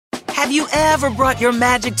Have you ever brought your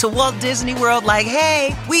magic to Walt Disney World like,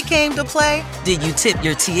 hey, we came to play? Did you tip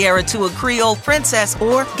your tiara to a Creole princess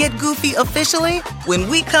or get goofy officially? When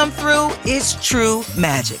we come through, it's true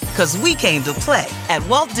magic, because we came to play at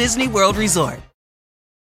Walt Disney World Resort.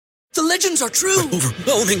 The legends are true.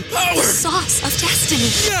 Overwhelming power! The sauce of destiny.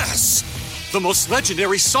 Yes! The most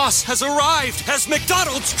legendary sauce has arrived as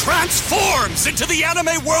McDonald's transforms into the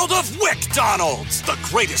anime world of WickDonald's. The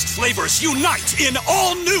greatest flavors unite in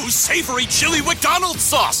all new savory chili McDonald's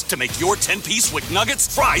sauce to make your 10-piece Wick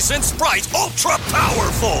Nuggets, fries, and Sprite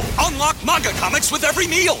ultra-powerful. Unlock manga comics with every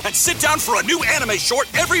meal and sit down for a new anime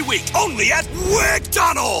short every week only at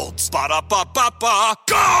WickDonald's. Ba-da-ba-ba-ba,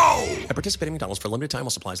 go! At participating McDonald's for a limited time while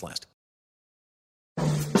supplies last.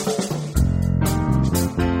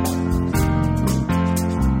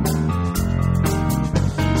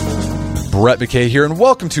 Brett McKay here, and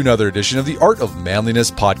welcome to another edition of the Art of Manliness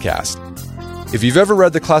podcast. If you've ever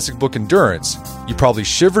read the classic book Endurance, you probably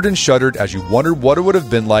shivered and shuddered as you wondered what it would have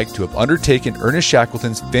been like to have undertaken Ernest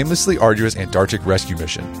Shackleton's famously arduous Antarctic rescue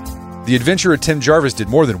mission. The adventurer Tim Jarvis did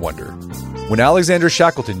more than wonder. When Alexander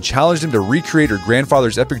Shackleton challenged him to recreate her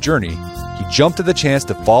grandfather's epic journey, he jumped at the chance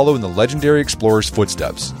to follow in the legendary explorer's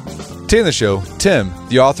footsteps. Today on the show, Tim,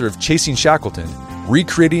 the author of Chasing Shackleton,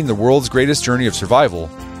 Recreating the World's Greatest Journey of Survival,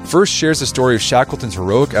 first shares the story of Shackleton's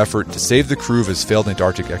heroic effort to save the crew of his failed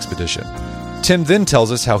Antarctic expedition. Tim then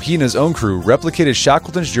tells us how he and his own crew replicated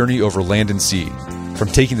Shackleton's journey over land and sea, from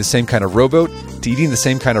taking the same kind of rowboat to eating the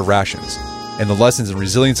same kind of rations, and the lessons in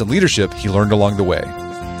resilience and leadership he learned along the way.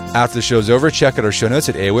 After the show's over, check out our show notes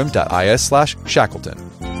at aom.is/Shackleton.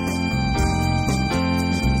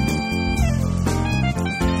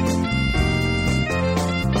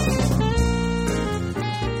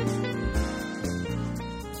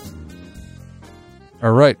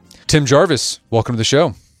 All right. Tim Jarvis, welcome to the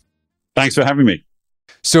show. Thanks for having me.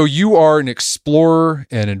 So you are an explorer,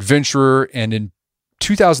 an adventurer, and in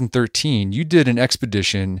 2013, you did an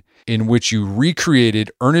expedition in which you recreated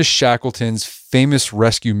Ernest Shackleton's famous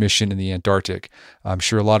rescue mission in the Antarctic. I'm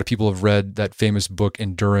sure a lot of people have read that famous book,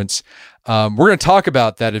 Endurance. We're going to talk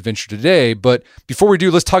about that adventure today, but before we do,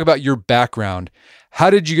 let's talk about your background. How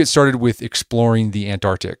did you get started with exploring the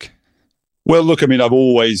Antarctic? Well, look, I've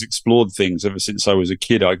always explored things ever since I was a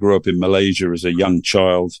kid. I grew up in Malaysia as a young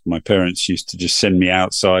child. My parents used to just send me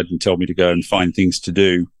outside and tell me to go and find things to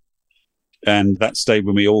do. And that stayed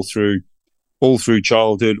with me all through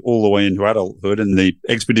childhood, all the way into adulthood. And the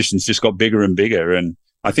expeditions just got bigger and bigger. And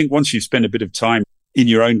I think once you've spent a bit of time in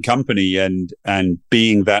your own company and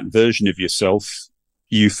being that version of yourself,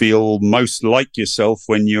 you feel most like yourself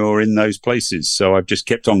when you're in those places. So I've just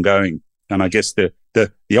kept on going. And I guess the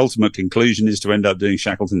ultimate conclusion is to end up doing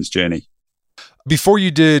Shackleton's journey. Before you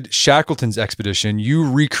did Shackleton's expedition, you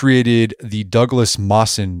recreated the Douglas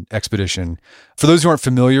Mawson expedition. For those who aren't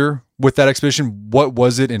familiar with that expedition, what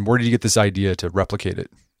was it and where did you get this idea to replicate it?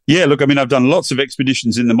 Yeah, look, I've done lots of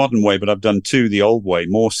expeditions in the modern way, but I've done two the old way,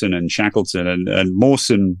 Mawson and Shackleton. And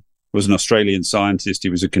Mawson was an Australian scientist. He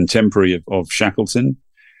was a contemporary of Shackleton.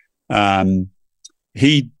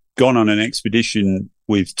 He'd gone on an expedition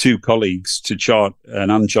with two colleagues to chart an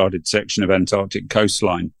uncharted section of Antarctic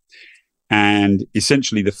coastline. And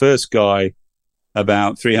essentially the first guy,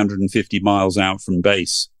 about 350 miles out from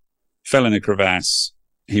base, fell in a crevasse.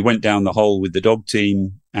 He went down the hole with the dog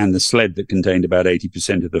team and the sled that contained about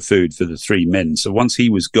 80% of the food for the three men. So once he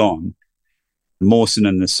was gone, Mawson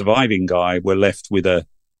and the surviving guy were left with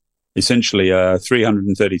essentially a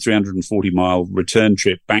 340 mile return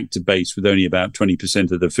trip back to base with only about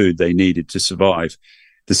 20% of the food they needed to survive.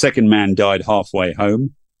 The second man died halfway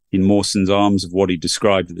home in Mawson's arms of what he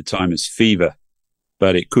described at the time as fever,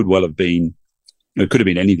 but it could have been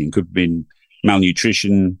anything. It could have been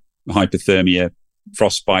malnutrition, hypothermia,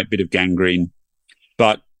 frostbite, bit of gangrene.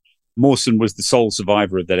 But Mawson was the sole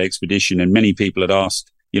survivor of that expedition, and many people had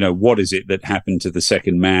asked, what is it that happened to the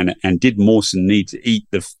second man? And did Mawson need to eat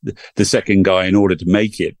the second guy in order to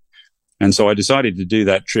make it? And so I decided to do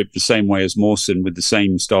that trip the same way as Mawson, with the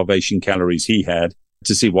same starvation calories he had,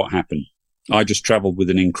 to see what happened. I just traveled with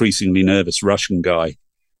an increasingly nervous Russian guy.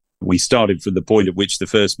 We started from the point at which the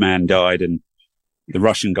first man died, and the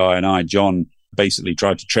Russian guy and I, John, basically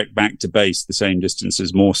tried to trek back to base the same distance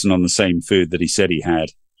as Mawson on the same food that he said he had,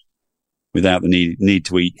 without the need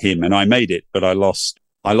to eat him. And I made it, but I lost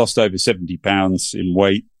over 70 pounds in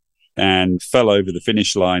weight and fell over the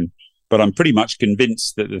finish line. But I'm pretty much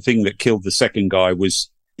convinced that the thing that killed the second guy was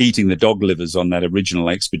eating the dog livers on that original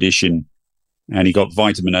expedition. And he got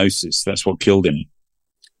vitaminosis. That's what killed him.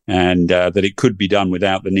 And that it could be done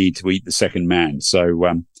without the need to eat the second man. So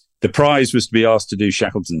the prize was to be asked to do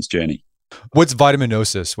Shackleton's journey. What's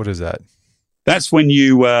vitaminosis? What is that? That's when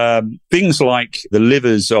you, things like the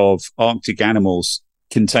livers of Arctic animals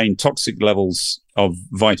contain toxic levels of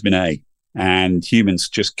vitamin A, and humans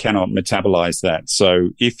just cannot metabolize that. So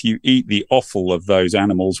if you eat the offal of those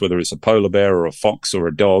animals, whether it's a polar bear or a fox or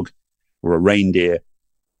a dog or a reindeer,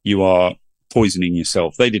 you are poisoning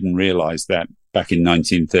yourself. They didn't realize that back in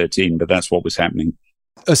 1913, but that's what was happening.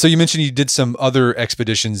 So you mentioned you did some other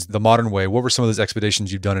expeditions the modern way. What were some of those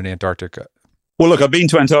expeditions you've done in Antarctica? Well, look, I've been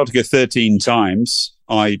to Antarctica 13 times.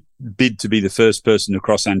 I bid to be the first person to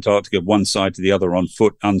cross Antarctica one side to the other on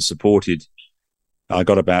foot, unsupported. I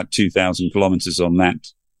got about 2,000 kilometers on that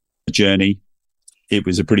journey. It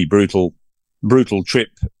was a pretty brutal trip.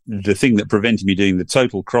 The thing that prevented me doing the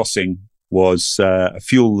total crossing was a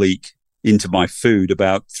fuel leak into my food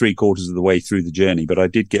about 3/4 of the way through the journey. But I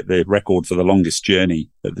did get the record for the longest journey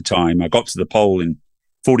at the time. I got to the pole in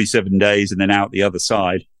 47 days and then out the other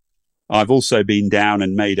side. I've also been down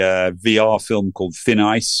and made a VR film called Thin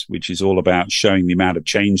Ice, which is all about showing the amount of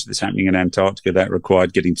change that's happening in Antarctica. That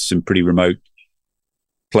required getting to some pretty remote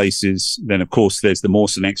places. Then, of course, there's the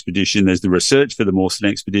Mawson expedition. There's the research for the Mawson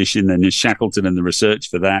expedition. Then there's Shackleton and the research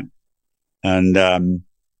for that. And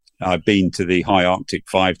I've been to the high Arctic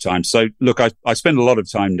 5 times. So, look, I spend a lot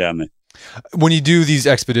of time down there. When you do these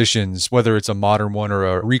expeditions, whether it's a modern one or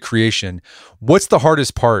a recreation, what's the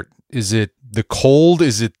hardest part? Is it the cold?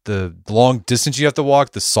 Is it the long distance you have to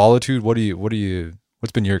walk? The solitude?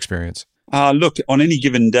 What's been your experience? Look, on any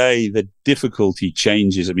given day, the difficulty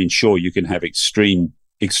changes. I mean, sure, you can have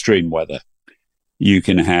extreme weather. You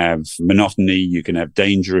can have monotony. You can have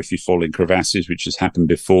danger if you fall in crevasses, which has happened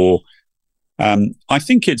before. I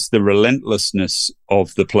think it's the relentlessness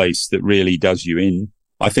of the place that really does you in.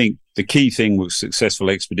 I think the key thing with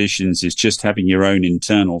successful expeditions is just having your own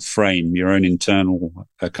internal frame, your own internal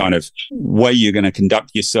kind of way you're going to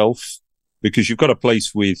conduct yourself, because you've got a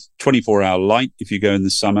place with 24-hour light if you go in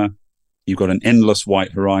the summer. You've got an endless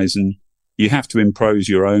white horizon. You have to impose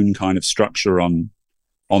your own kind of structure on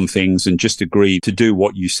things and just agree to do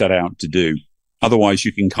what you set out to do. Otherwise,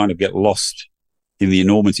 you can kind of get lost in the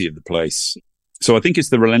enormity of the place. So I think it's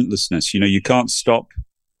the relentlessness. You can't stop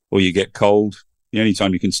or you get cold. The only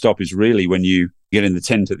time you can stop is really when you get in the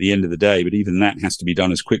tent at the end of the day. But even that has to be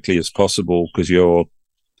done as quickly as possible because you're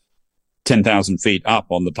 10,000 feet up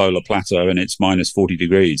on the polar plateau and it's minus 40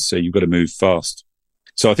 degrees. So you've got to move fast.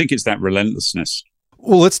 So I think it's that relentlessness.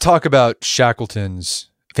 Well, let's talk about Shackleton's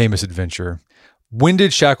famous adventure. When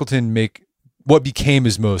did Shackleton make what became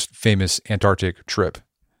his most famous Antarctic trip?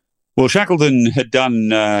 Well, Shackleton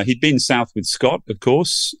he'd been south with Scott, of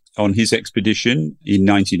course, on his expedition in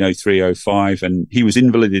 1903-05, and he was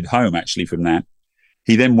invalided home, actually, from that.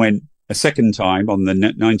 He then went a second time on the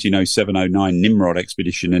 1907-09 Nimrod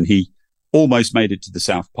expedition, and he almost made it to the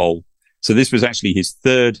South Pole. So this was actually his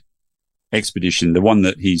third expedition. The one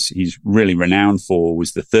that he's really renowned for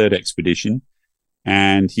was the third expedition,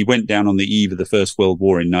 and he went down on the eve of the First World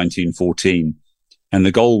War in 1914. And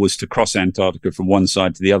the goal was to cross Antarctica from one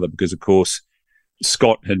side to the other because, of course,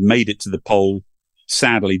 Scott had made it to the pole,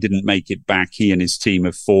 sadly didn't make it back. He and his team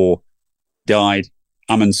of 4 died.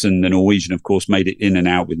 Amundsen, the Norwegian, of course, made it in and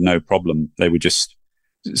out with no problem. They were just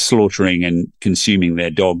slaughtering and consuming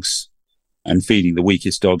their dogs and feeding the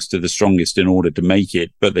weakest dogs to the strongest in order to make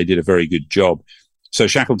it, but they did a very good job. So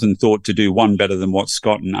Shackleton thought to do one better than what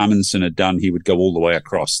Scott and Amundsen had done, he would go all the way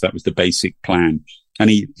across. That was the basic plan. And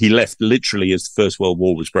he left literally as the First World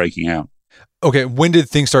War was breaking out. Okay, when did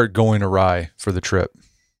things start going awry for the trip?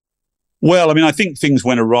 Well, I mean, I think things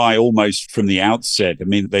went awry almost from the outset. I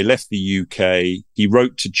mean, they left the UK. He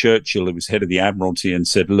wrote to Churchill, who was head of the Admiralty, and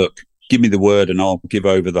said, look, give me the word and I'll give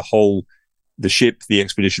over the ship, the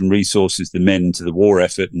expedition resources, the men to the war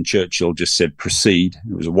effort. And Churchill just said, proceed.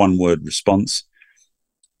 It was a one-word response.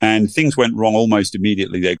 And things went wrong almost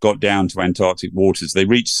immediately. They got down to Antarctic waters. They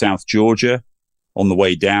reached South Georgia on the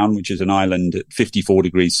way down, which is an island at 54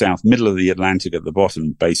 degrees south, middle of the Atlantic at the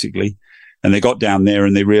bottom, basically. And they got down there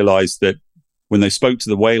and they realized that when they spoke to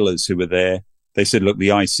the whalers who were there, they said, look,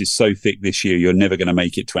 the ice is so thick this year, you're never going to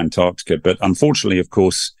make it to Antarctica. But unfortunately, of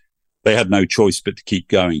course, they had no choice but to keep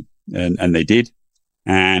going. And they did.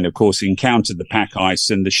 And of course, encountered the pack ice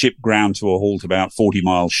and the ship ground to a halt about 40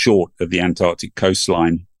 miles short of the Antarctic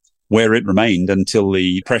coastline, where it remained until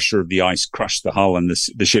the pressure of the ice crushed the hull and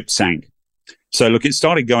the ship sank. So look, it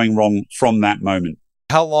started going wrong from that moment.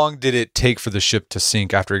 How long did it take for the ship to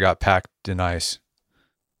sink after it got packed in ice?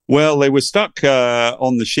 Well, they were stuck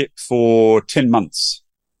on the ship for 10 months.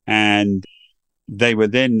 And they were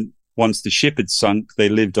then, once the ship had sunk, they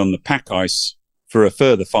lived on the pack ice for a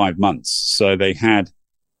further 5 months. So they had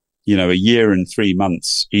a year and 3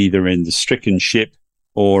 months, either in the stricken ship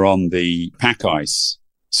or on the pack ice.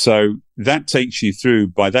 So that takes you through,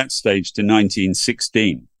 by that stage, to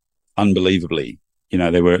 1916. Unbelievably,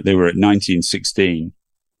 they were at 1916.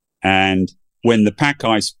 And when the pack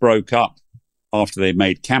ice broke up after they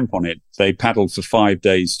made camp on it, they paddled for 5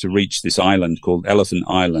 days to reach this island called Elephant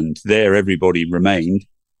Island. There, everybody remained.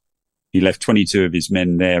 He left 22 of his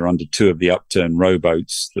men there under 2 of the upturned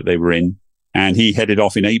rowboats that they were in. And he headed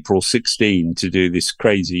off in April 16 to do this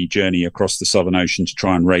crazy journey across the Southern Ocean to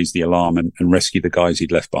try and raise the alarm and rescue the guys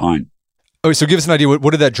he'd left behind. Okay, so give us an idea.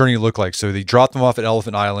 What did that journey look like? So they dropped them off at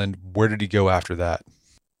Elephant Island. Where did he go after that?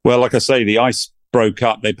 Well, like I say, the ice broke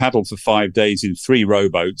up. They paddled for 5 days in 3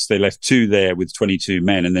 rowboats. They left 2 there with 22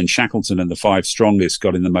 men. And then Shackleton and the 5 strongest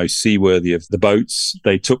got in the most seaworthy of the boats.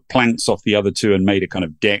 They took planks off the other 2 and made a kind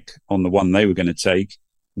of deck on the one they were going to take,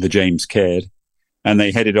 the James Caird. And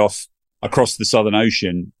they headed off across the Southern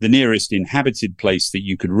Ocean. The nearest inhabited place that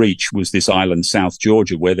you could reach was this island, South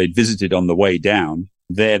Georgia, where they'd visited on the way down.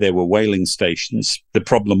 There were whaling stations. The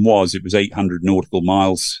problem was it was 800 nautical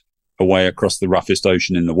miles away across the roughest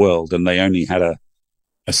ocean in the world, and they only had a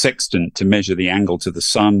sextant to measure the angle to the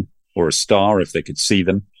sun or a star if they could see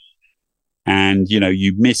them. And,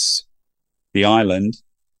 you miss the island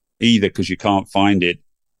either because you can't find it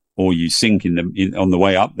or you sink on the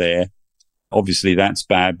way up there. Obviously, that's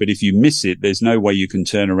bad. But if you miss it, there's no way you can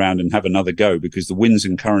turn around and have another go, because the winds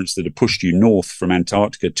and currents that have pushed you north from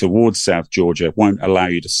Antarctica towards South Georgia won't allow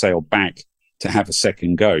you to sail back to have a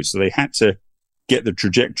second go. So they had to get the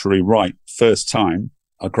trajectory right first time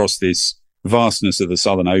across this vastness of the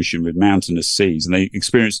Southern Ocean with mountainous seas. And they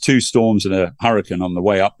experienced 2 storms and a hurricane on the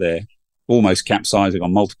way up there, almost capsizing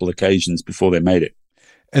on multiple occasions before they made it.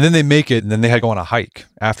 And then they make it, and then they had to go on a hike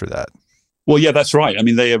after that. Well, yeah, that's right. I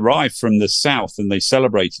mean, they arrived from the south and they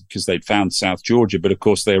celebrated because they'd found South Georgia. But of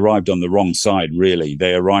course, they arrived on the wrong side, really.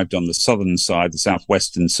 They arrived on the southern side, the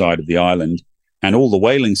southwestern side of the island. And all the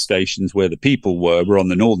whaling stations where the people were on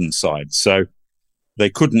the northern side. So they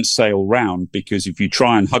couldn't sail round, because if you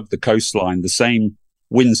try and hug the coastline, the same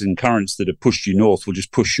winds and currents that have pushed you north will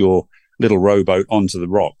just push your little rowboat onto the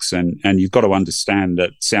rocks. And you've got to understand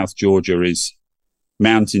that South Georgia is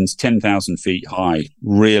mountains 10,000 feet high,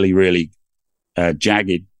 really, really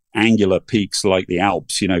jagged, angular peaks like the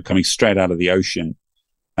Alps, coming straight out of the ocean.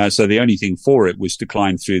 So the only thing for it was to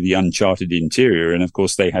climb through the uncharted interior. And of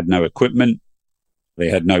course, they had no equipment. They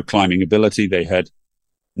had no climbing ability. They had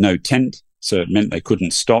no tent. So it meant they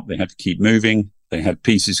couldn't stop. They had to keep moving. They had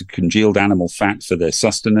pieces of congealed animal fat for their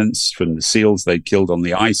sustenance from the seals they killed on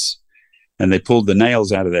the ice. And they pulled the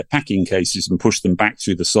nails out of their packing cases and pushed them back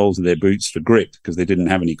through the soles of their boots for grip, because they didn't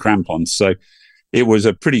have any crampons. So it was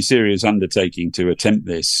a pretty serious undertaking to attempt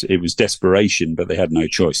this. It was desperation, but they had no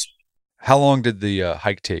choice. How long did the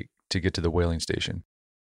hike take to get to the whaling station?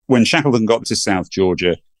 When Shackleton got to South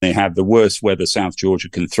Georgia, they had the worst weather South Georgia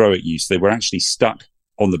can throw at you. So they were actually stuck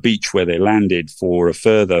on the beach where they landed for a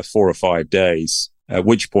further 4 or 5 days, at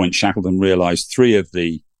which point Shackleton realized 3 of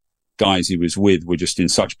the guys he was with were just in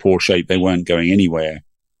such poor shape they weren't going anywhere.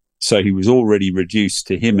 So he was already reduced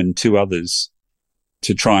to him and 2 others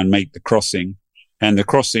to try and make the crossing. And the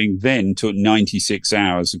crossing then took 96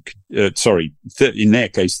 hours, in their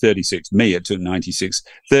case, 36. Me, it took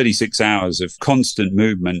 36 hours of constant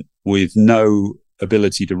movement with no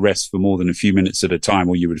ability to rest for more than a few minutes at a time,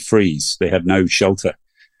 or you would freeze. They had no shelter.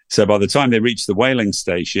 So by the time they reached the whaling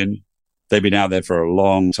station, they'd been out there for a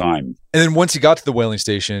long time. And then once he got to the whaling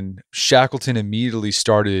station, Shackleton immediately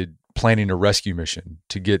started planning a rescue mission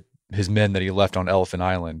to get his men that he left on Elephant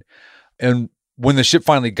Island. And when the ship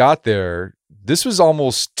finally got there, this was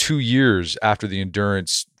almost 2 years after the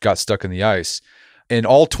Endurance got stuck in the ice. And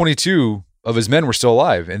all 22 of his men were still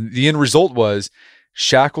alive. And the end result was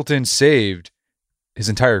Shackleton saved his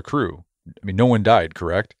entire crew. I mean, no one died,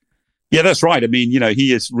 correct? Yeah, that's right. I mean,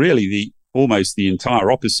 he is really almost the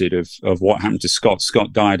entire opposite of what happened to Scott.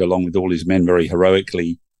 Scott died along with all his men very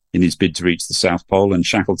heroically in his bid to reach the South Pole. And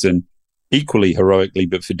Shackleton, equally heroically,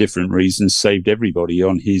 but for different reasons, saved everybody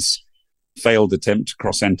on his failed attempt to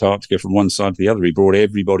cross Antarctica from one side to the other. He brought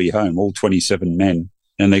everybody home, all 27 men.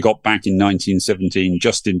 And they got back in 1917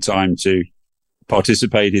 just in time to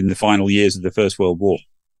participate in the final years of the First World War.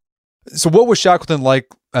 So what was Shackleton like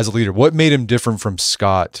as a leader? What made him different from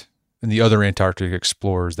Scott and the other Antarctic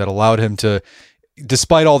explorers that allowed him to,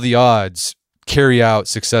 despite all the odds, carry out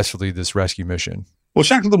successfully this rescue mission? Well,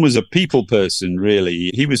 Shackleton was a people person,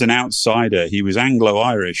 really. He was an outsider. He was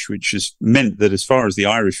Anglo-Irish, which has meant that as far as the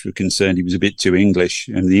Irish were concerned, he was a bit too English,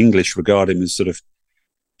 and the English regard him as sort of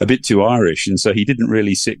a bit too Irish. And so he didn't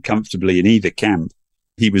really sit comfortably in either camp.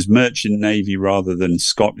 he was Merchant Navy rather than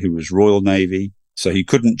Scott, who was Royal Navy. So he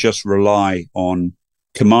couldn't just rely on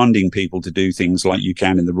commanding people to do things like you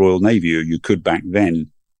can in the Royal Navy, or you could back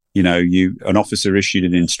then. An officer issued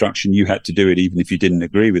an instruction, you had to do it even if you didn't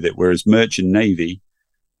agree with it. Whereas Merchant Navy,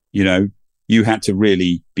 you had to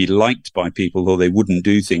really be liked by people or they wouldn't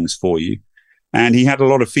do things for you. And he had a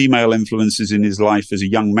lot of female influences in his life as a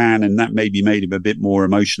young man, and that maybe made him a bit more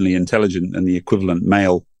emotionally intelligent than the equivalent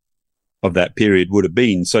male of that period would have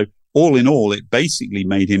been. So all in all, it basically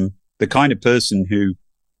made him the kind of person who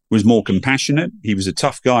was more compassionate. He was a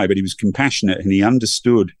tough guy, but he was compassionate and he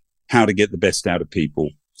understood how to get the best out of people.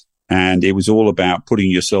 And it was all about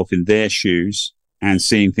putting yourself in their shoes and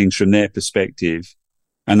seeing things from their perspective.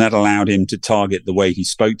 And that allowed him to target the way he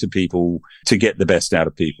spoke to people to get the best out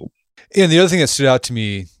of people. And the other thing that stood out to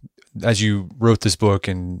me as you wrote this book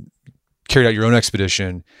and carried out your own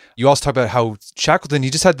expedition, you also talk about how Shackleton, he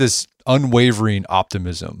just had this unwavering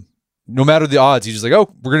optimism. No matter the odds, he's just like,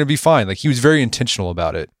 oh, we're going to be fine. Like, he was very intentional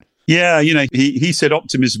about it. Yeah, he said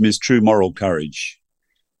optimism is true moral courage.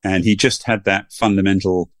 And he just had that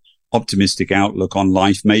fundamental optimistic outlook on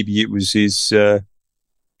life. Maybe it was his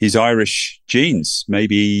Irish genes.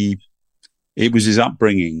 Maybe it was his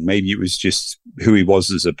upbringing. Maybe it was just who he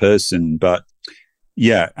was as a person. But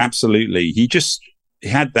yeah, absolutely. He just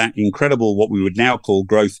had that incredible, what we would now call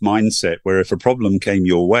growth mindset, where if a problem came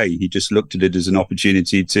your way, he just looked at it as an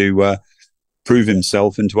opportunity to prove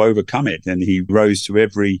himself and to overcome it. And he rose to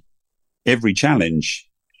every challenge.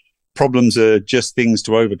 Problems are just things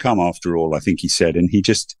to overcome, after all, I think he said. And he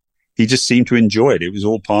just seemed to enjoy it. It was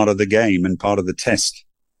all part of the game and part of the test.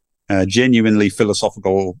 Genuinely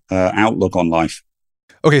philosophical outlook on life.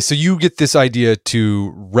 Okay, so you get this idea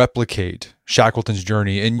to replicate Shackleton's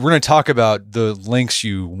journey, and we're going to talk about the lengths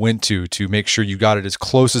you went to make sure you got it as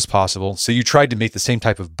close as possible. So you tried to make the same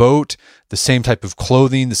type of boat, the same type of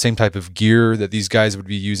clothing, the same type of gear that these guys would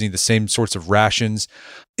be using, the same sorts of rations.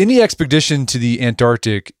 Any expedition to the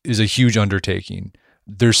Antarctic is a huge undertaking.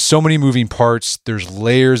 There's so many moving parts. There's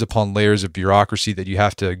layers upon layers of bureaucracy that you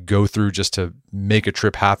have to go through just to make a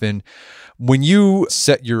trip happen. When you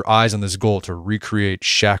set your eyes on this goal to recreate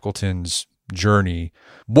Shackleton's journey,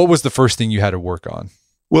 what was the first thing you had to work on?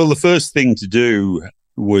 Well, the first thing to do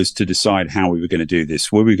was to decide how we were going to do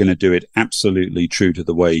this. Were we going to do it absolutely true to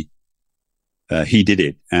the way he did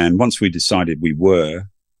it? And once we decided we were,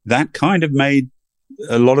 that kind of made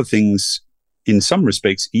a lot of things, in some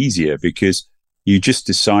respects, easier, because you just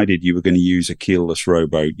decided you were going to use a keelless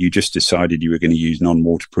rowboat. You just decided you were going to use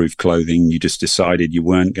non-waterproof clothing. You just decided you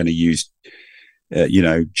weren't going to use,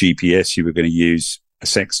 GPS. You were going to use a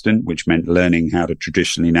sextant, which meant learning how to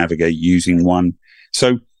traditionally navigate using one.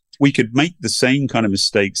 So we could make the same kind of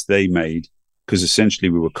mistakes they made, because essentially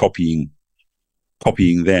we were copying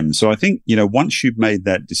them. So I think, once you've made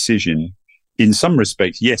that decision, in some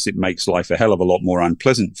respects, yes, it makes life a hell of a lot more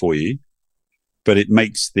unpleasant for you, but it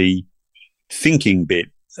makes the thinking bit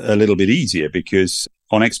a little bit easier, because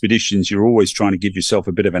on expeditions, you're always trying to give yourself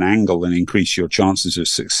a bit of an angle and increase your chances of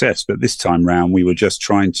success. But this time round, we were just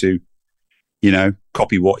trying to,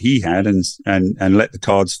 copy what he had and let the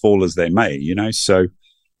cards fall as they may, So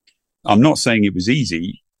I'm not saying it was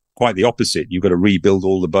easy, quite the opposite. You've got to rebuild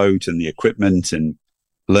all the boat and the equipment and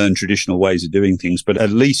learn traditional ways of doing things, but at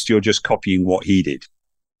least you're just copying what he did.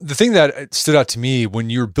 The thing that stood out to me when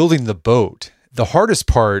you're building the boat, the hardest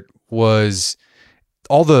part was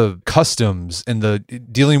all the customs and the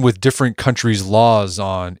dealing with different countries' laws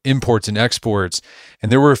on imports and exports. And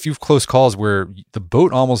there were a few close calls where the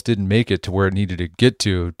boat almost didn't make it to where it needed to get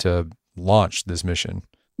to launch this mission.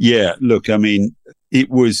 Yeah, look, I mean, it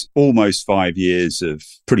was almost 5 years of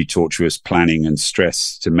pretty tortuous planning and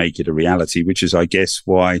stress to make it a reality, which is, I guess,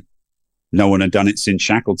 why no one had done it since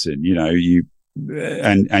Shackleton.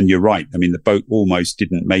 And you're right. I mean, the boat almost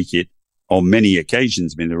didn't make it on many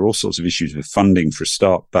occasions. I mean, there are all sorts of issues with funding for a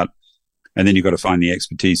start, and then you've got to find the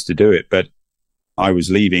expertise to do it. But I was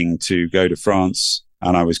leaving to go to France,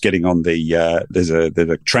 and I was getting on there's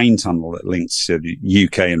a train tunnel that links the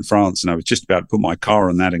UK and France. And I was just about to put my car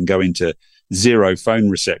on that and go into zero phone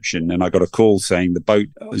reception. And I got a call saying the boat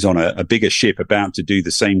was on a bigger ship about to do the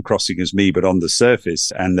same crossing as me, but on the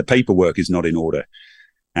surface, and the paperwork is not in order.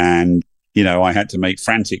 And, I had to make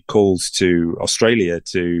frantic calls to Australia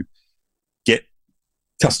to get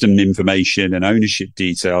custom information and ownership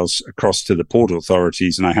details across to the port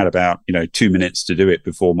authorities. And I had about, 2 minutes to do it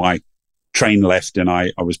before my train left, and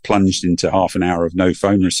I was plunged into half an hour of no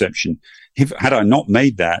phone reception. Had I not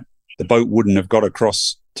made that, the boat wouldn't have got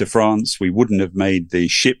across to France. We wouldn't have made the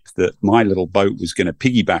ship that my little boat was going to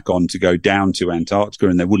piggyback on to go down to Antarctica,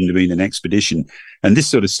 and there wouldn't have been an expedition. And this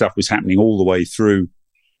sort of stuff was happening all the way through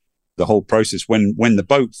the whole process. When the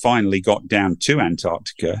boat finally got down to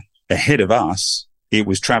Antarctica, ahead of us, it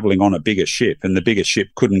was traveling on a bigger ship, and the bigger ship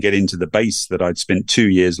couldn't get into the base that I'd spent 2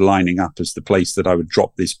 years lining up as the place that I would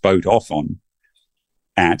drop this boat off on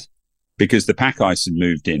at, because the pack ice had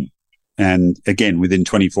moved in. And again, within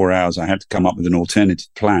 24 hours, I had to come up with an alternative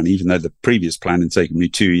plan, even though the previous plan had taken me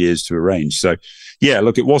 2 years to arrange. So yeah,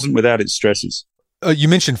 look, it wasn't without its stresses. You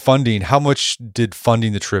mentioned funding. How much did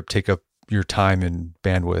funding the trip take up your time and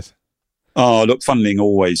bandwidth? Oh, look, funding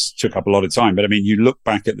always took up a lot of time. But I mean, you look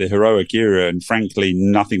back at the heroic era, and frankly,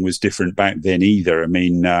 nothing was different back then either. I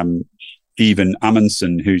mean, even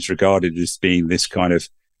Amundsen, who's regarded as being this kind of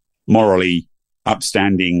morally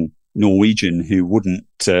upstanding Norwegian who wouldn't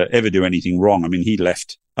ever do anything wrong. I mean, he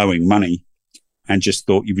left owing money and just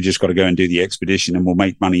thought, you've just got to go and do the expedition and we'll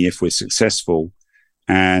make money if we're successful.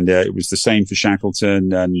 And it was the same for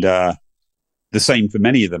Shackleton and the same for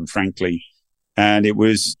many of them, frankly. And it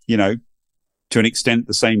was, you know, to an extent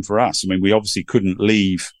the same for us. I mean, we obviously couldn't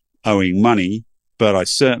leave owing money, but I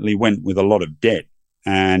certainly went with a lot of debt.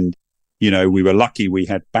 And, you know, we were lucky we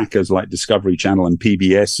had backers like Discovery Channel and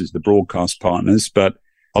PBS as the broadcast partners, but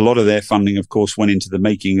a lot of their funding, of course, went into the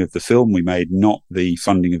making of the film we made, not the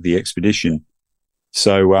funding of the expedition.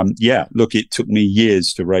 So, yeah, look, it took me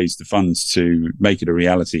years to raise the funds to make it a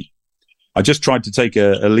reality. I just tried to take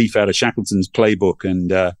a leaf out of Shackleton's playbook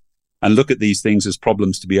and look at these things as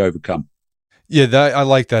problems to be overcome. Yeah, I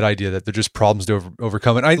like that idea that they're just problems to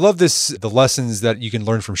overcome. And I love the lessons that you can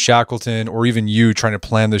learn from Shackleton or even you trying to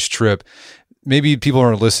plan this trip. Maybe people who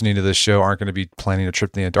are listening to this show aren't going to be planning a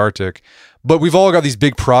trip to the Antarctic, but we've all got these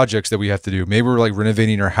big projects that we have to do. Maybe we're like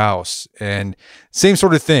renovating our house, and same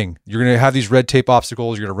sort of thing. You're going to have these red tape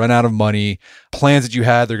obstacles. You're going to run out of money. Plans that you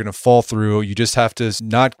had, they're going to fall through. You just have to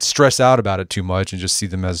not stress out about it too much and just see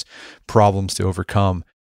them as problems to overcome.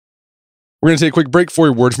 We're going to take a quick break for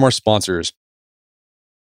a word from our sponsors.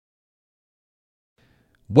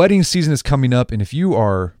 Wedding season is coming up, and if you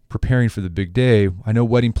are preparing for the big day, I know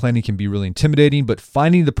wedding planning can be really intimidating, but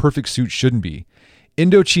finding the perfect suit shouldn't be.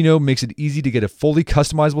 Indochino makes it easy to get a fully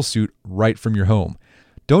customizable suit right from your home.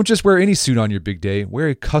 Don't just wear any suit on your big day, wear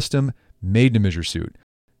a custom made-to-measure suit.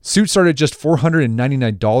 Suits start at just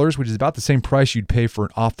 $499, which is about the same price you'd pay for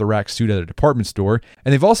an off-the-rack suit at a department store,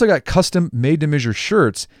 and they've also got custom made-to-measure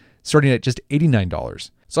shirts starting at just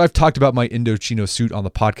 $89. So I've talked about my Indochino suit on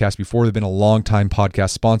the podcast before. They've been a long-time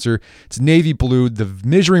podcast sponsor. It's navy blue. The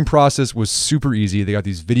measuring process was super easy. They got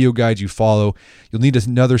these video guides you follow. You'll need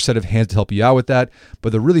another set of hands to help you out with that.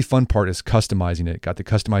 But the really fun part is customizing it. Got to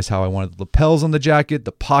customize how I wanted the lapels on the jacket,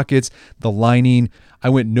 the pockets, the lining. I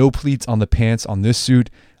went no pleats on the pants on this suit.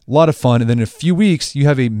 A lot of fun. And then in a few weeks, you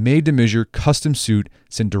have a made-to-measure custom suit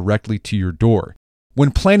sent directly to your door.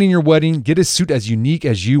 When planning your wedding, get a suit as unique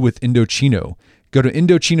as you with Indochino. Go to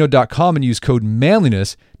Indochino.com and use code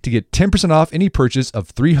manliness to get 10% off any purchase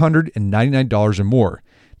of $399 or more.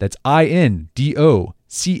 That's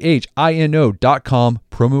INDOCHINO.com,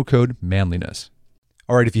 promo code manliness.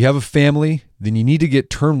 All right, if you have a family, then you need to get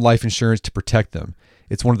term life insurance to protect them.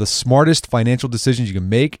 It's one of the smartest financial decisions you can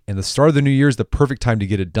make, and the start of the new year is the perfect time to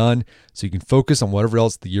get it done so you can focus on whatever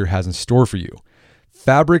else the year has in store for you.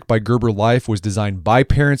 Fabric by Gerber Life was designed by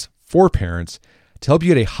parents for parents to help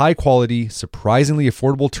you get a high-quality, surprisingly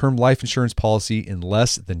affordable term life insurance policy in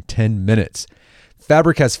less than 10 minutes.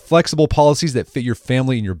 Fabric has flexible policies that fit your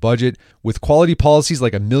family and your budget, with quality policies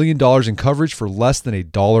like $1 million in coverage for less than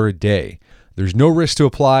 $1 a day. There's no risk to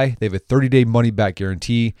apply. They have a 30-day money-back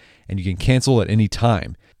guarantee, and you can cancel at any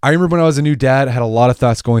time. I remember when I was a new dad, I had a lot of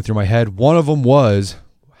thoughts going through my head. One of them was,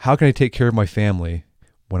 how can I take care of my family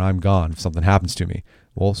when I'm gone if something happens to me?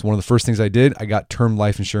 Well, it's one of the first things I did. I got term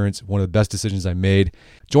life insurance, one of the best decisions I made.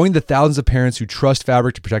 Join the thousands of parents who trust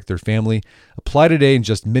Fabric to protect their family. Apply today in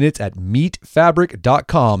just minutes at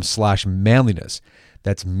meetfabric.com/manliness.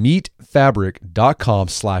 That's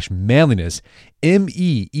meetfabric.com/manliness.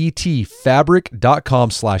 MEET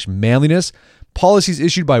fabric.com/manliness. Policies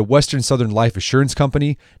issued by Western Southern Life Assurance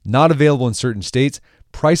Company, not available in certain states.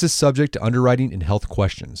 Prices subject to underwriting and health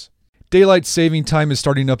questions. Daylight saving time is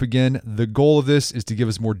starting up again. The goal of this is to give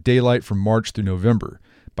us more daylight from March through November.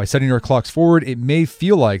 By setting our clocks forward, it may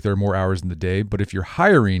feel like there are more hours in the day, but if you're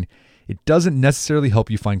hiring, it doesn't necessarily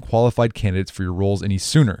help you find qualified candidates for your roles any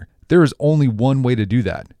sooner. There is only one way to do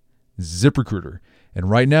that: ZipRecruiter. And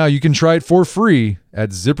right now you can try it for free at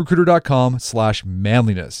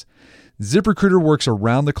ZipRecruiter.com/manliness. ZipRecruiter works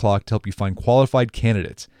around the clock to help you find qualified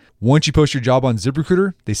candidates. Once you post your job on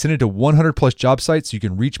ZipRecruiter, they send it to 100 plus job sites so you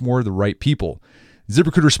can reach more of the right people.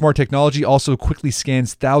 ZipRecruiter's smart technology also quickly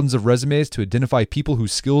scans thousands of resumes to identify people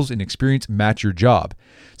whose skills and experience match your job.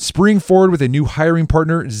 Spring forward with a new hiring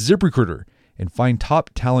partner, ZipRecruiter, and find top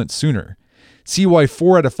talent sooner. See why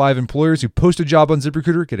 4 out of 5 employers who post a job on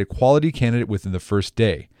ZipRecruiter get a quality candidate within the first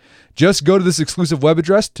day. Just go to this exclusive web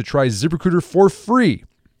address to try ZipRecruiter for free.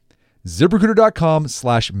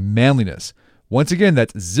 ZipRecruiter.com/manliness. Once again,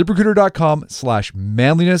 that's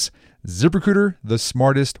ZipRecruiter.com/manliness. ZipRecruiter, the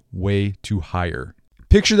smartest way to hire.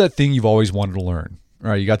 Picture that thing you've always wanted to learn. All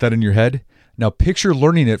right, you got that in your head? Now picture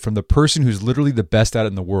learning it from the person who's literally the best at it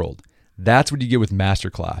in the world. That's what you get with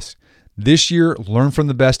Masterclass. This year, learn from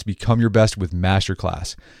the best to become your best with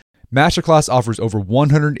Masterclass. Masterclass offers over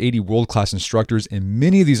 180 world-class instructors, and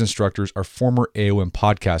many of these instructors are former AOM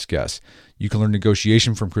podcast guests. You can learn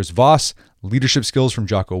negotiation from Chris Voss, leadership skills from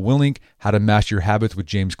Jocko Willink, how to master your habits with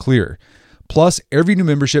James Clear. Plus, every new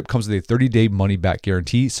membership comes with a 30-day money-back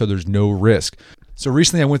guarantee, so there's no risk. So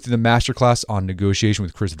recently I went through the masterclass on negotiation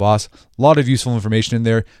with Chris Voss. A lot of useful information in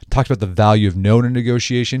there. Talked about the value of no in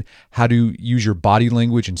negotiation, how to use your body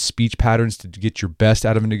language and speech patterns to get your best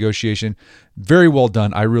out of a negotiation. Very well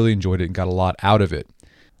done. I really enjoyed it and got a lot out of it.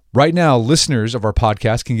 Right now, listeners of our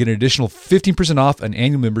podcast can get an additional 15% off an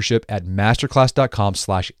annual membership at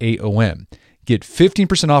masterclass.com/AOM. Get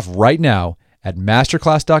 15% off right now at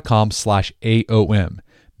masterclass.com/AOM.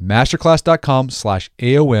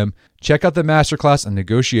 Masterclass.com/AOM. Check out the masterclass on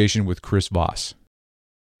negotiation with Chris Voss.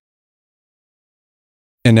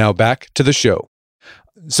 And now back to the show.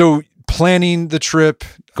 So planning the trip,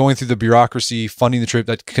 going through the bureaucracy, funding the trip,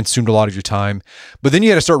 that consumed a lot of your time. But then you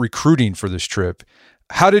had to start recruiting for this trip.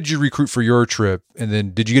 How did you recruit for your trip? And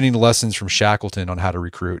then did you get any lessons from Shackleton on how to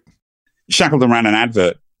recruit? Shackleton ran an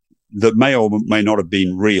advert that may or may not have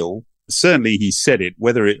been real. Certainly he said it.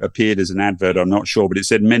 Whether it appeared as an advert, I'm not sure, but it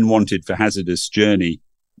said men wanted for hazardous journey,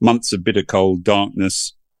 months of bitter cold,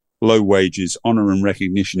 darkness, low wages, honor and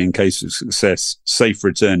recognition in case of success, safe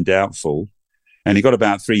return doubtful. And he got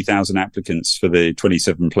about 3,000 applicants for the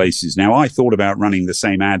 27 places. Now, I thought about running the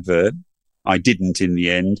same advert. I didn't in the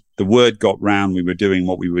end. The word got round we were doing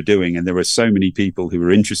what we were doing, and there were so many people who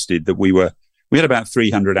were interested that we had about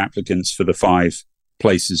 300 applicants for the 5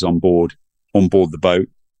 places on board the boat.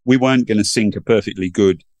 We weren't going to sink a perfectly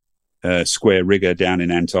good square rigger down in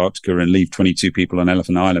Antarctica and leave 22 people on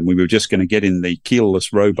Elephant Island. We were just going to get in the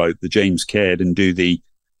keelless rowboat, the James Caird, and do the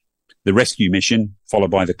rescue mission, followed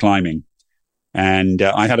by the climbing. And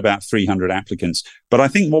I had about 300 applicants. But I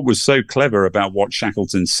think what was so clever about what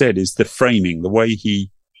Shackleton said is the framing, the way he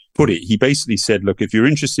put it. He basically said, look, if you're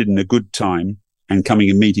interested in a good time and coming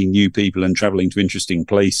and meeting new people and traveling to interesting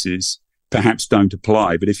places, perhaps don't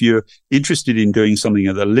apply. But if you're interested in doing something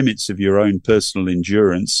at the limits of your own personal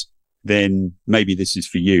endurance, then maybe this is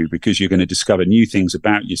for you, because you're going to discover new things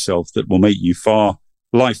about yourself that will make you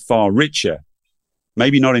life far richer.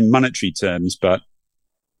 Maybe not in monetary terms, but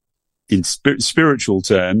in spiritual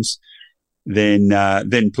terms, then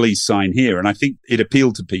please sign here. And I think it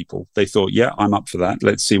appealed to people. They thought, yeah, I'm up for that.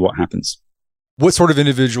 Let's see what happens. What sort of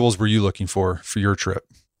individuals were you looking for your trip?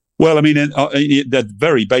 Well, I mean, at the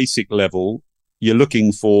very basic level, you're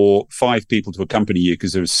looking for 5 people to accompany you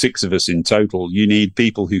because there's 6 of us in total. You need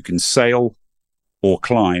people who can sail or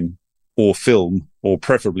climb or film, or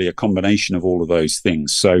preferably a combination of all of those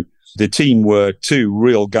things. So the team were 2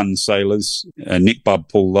 real gun sailors, Nick Bubb,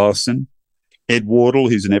 Paul Larson, Ed Wardle,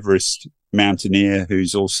 who's an Everest mountaineer,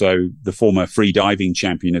 who's also the former free diving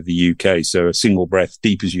champion of the UK. So a single breath,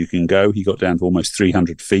 deep as you can go. He got down to almost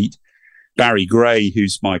 300 feet. Barry Gray,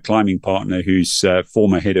 who's my climbing partner, who's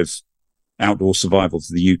former head of outdoor survival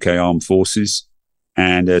for the UK Armed Forces,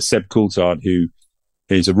 and Seb Coulthard, who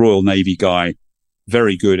is a Royal Navy guy,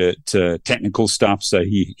 very good at technical stuff. So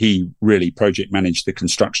he really project managed the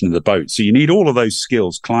construction of the boat. So you need all of those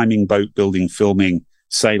skills: climbing, boat building, filming,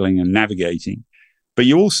 sailing, and navigating. But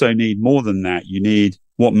you also need more than that. You need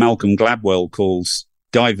what Malcolm Gladwell calls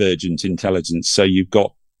divergent intelligence. So you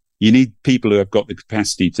need people who have got the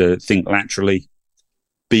capacity to think laterally,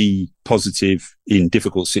 be positive in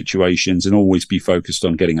difficult situations, and always be focused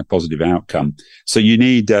on getting a positive outcome. So you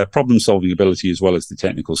need problem-solving ability as well as the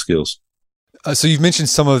technical skills. So you've mentioned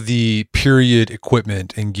some of the period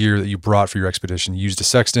equipment and gear that you brought for your expedition. You used a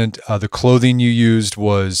sextant. The clothing you used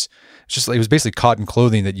was it was basically cotton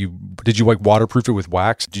clothing did you like waterproof it with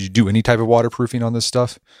wax? Did you do any type of waterproofing on this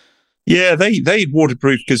stuff? Yeah, they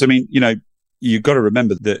waterproof because, I mean, you've got to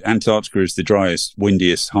remember that Antarctica is the driest,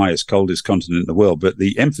 windiest, highest, coldest continent in the world. But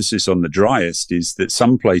the emphasis on the driest is that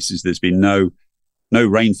some places there's been no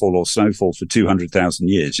rainfall or snowfall for 200,000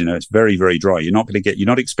 years. It's very, very dry. You're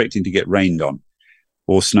not expecting to get rained on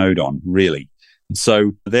or snowed on, really.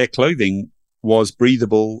 So their clothing was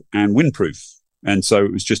breathable and windproof. And so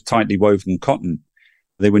it was just tightly woven cotton.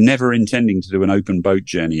 They were never intending to do an open boat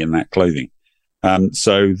journey in that clothing.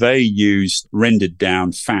 So they used rendered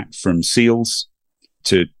down fat from seals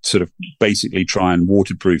to sort of basically try and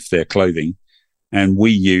waterproof their clothing. And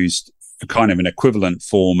we used a kind of an equivalent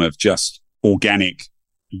form of just organic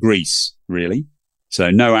grease, really. So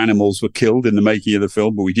no animals were killed in the making of the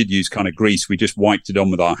film, but we did use kind of grease. We just wiped it on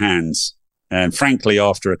with our hands. And frankly,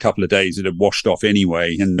 after a couple of days, it had washed off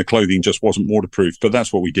anyway, and the clothing just wasn't waterproof. But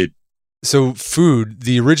that's what we did. So food,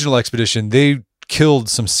 the original expedition, they killed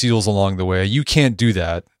some seals along the way. You can't do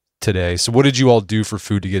that today. So what did you all do for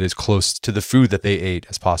food to get as close to the food that they ate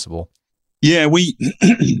as possible? Yeah, we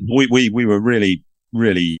were really,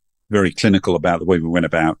 really very clinical about the way we went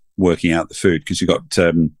about working out the food, because you got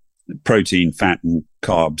protein, fat, and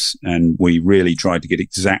carbs, and we really tried to get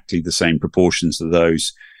exactly the same proportions of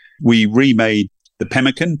those. We remade the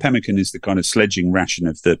pemmican. Pemmican is the kind of sledging ration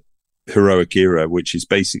of the heroic era, which is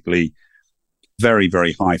basically very,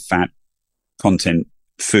 very high fat content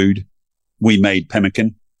food. We made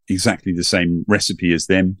pemmican, exactly the same recipe as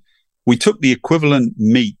them. We took the equivalent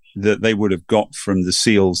meat that they would have got from the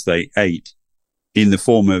seals they ate in the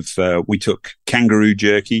form of, we took kangaroo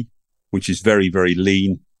jerky, which is very, very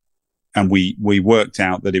lean. And we worked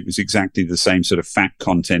out that it was exactly the same sort of fat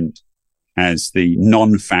content as the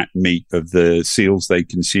non-fat meat of the seals they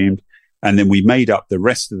consumed. And then we made up the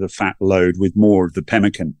rest of the fat load with more of the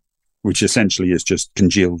pemmican, which essentially is just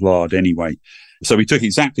congealed lard anyway. So we took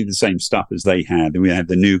exactly the same stuff as they had. And we had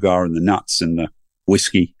the nougat and the nuts and the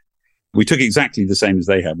whiskey. We took exactly the same as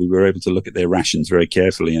they had. We were able to look at their rations very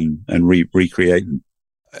carefully and recreate them.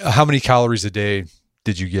 How many calories a day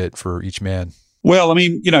did you get for each man? Well, I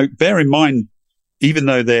mean, bear in mind, even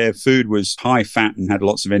though their food was high fat and had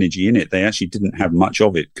lots of energy in it, they actually didn't have much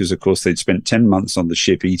of it because, of course, they'd spent 10 months on the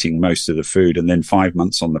ship eating most of the food and then 5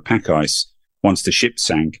 months on the pack ice once the ship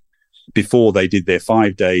sank before they did their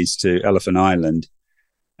 5 days to Elephant Island.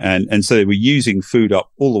 And so they were using food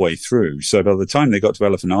up all the way through. So by the time they got to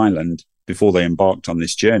Elephant Island, before they embarked on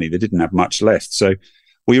this journey, they didn't have much left. So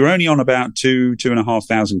we were only on about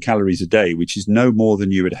 2,500 calories a day, which is no more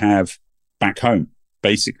than you would have back home,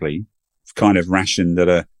 basically. Kind of ration that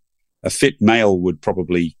a fit male would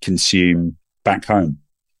probably consume back home.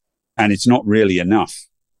 And it's not really enough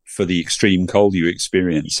for the extreme cold you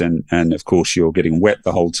experience. And of course, you're getting wet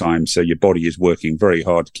the whole time. So your body is working very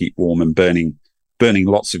hard to keep warm and burning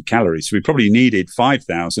lots of calories. So we probably needed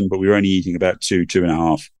 5,000, but we were only eating about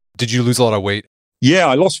 2.5. Did you lose a lot of weight? Yeah,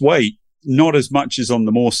 I lost weight. Not as much as on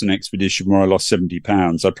the Mawson expedition where I lost 70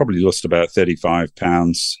 pounds. I probably lost about 35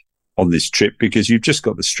 pounds on this trip because you've just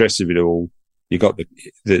got the stress of it all. You got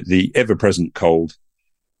the ever-present cold.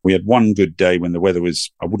 We had one good day when the weather was,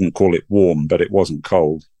 I wouldn't call it warm, but it wasn't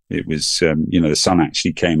cold. It was, the sun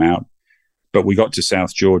actually came out. But we got to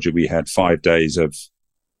South Georgia. We had 5 days of,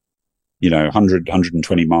 100,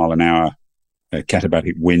 120 mile an hour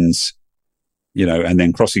katabatic winds, and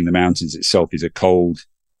then crossing the mountains itself is a cold,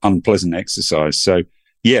 unpleasant exercise. So,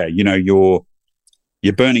 yeah, you're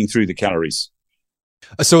burning through the calories.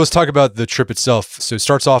 So let's talk about the trip itself. So it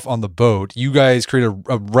starts off on the boat. You guys created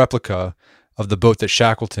a replica of the boat that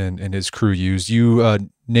Shackleton and his crew used. You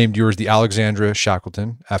named yours the Alexandra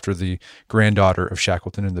Shackleton after the granddaughter of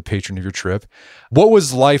Shackleton and the patron of your trip. What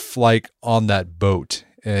was life like on that boat?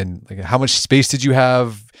 And how much space did you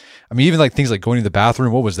have? I mean, even things like going to the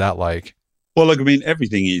bathroom, what was that like? Well, look, I mean,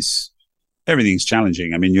 everything's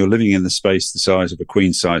challenging. I mean, you're living in the space the size of a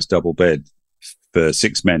queen-size double bed for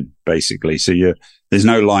 6 men, basically. So there's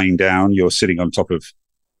no lying down. You're sitting on top of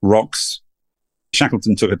rocks.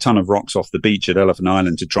 Shackleton took a ton of rocks off the beach at Elephant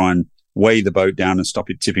Island to try and weigh the boat down and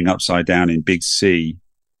stop it tipping upside down in big sea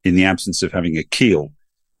in the absence of having a keel,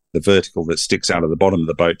 the vertical that sticks out of the bottom of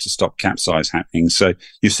the boat to stop capsize happening. So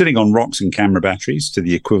you're sitting on rocks and camera batteries to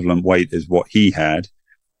the equivalent weight as what he had.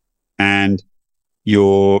 And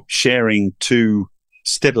you're sharing 2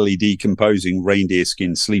 steadily decomposing reindeer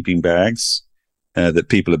skin sleeping bags that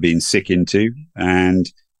people have been sick into.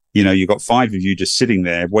 And, you've got 5 of you just sitting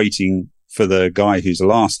there waiting for the guy who's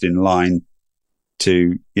last in line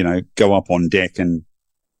to, go up on deck and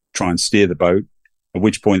try and steer the boat. At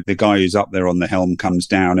which point the guy who's up there on the helm comes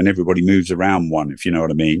down and everybody moves around one, if you know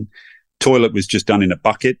what I mean. Toilet was just done in a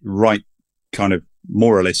bucket, right kind of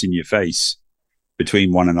more or less in your face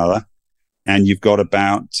between one another. And you've got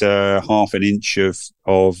about half an inch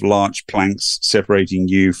of large planks separating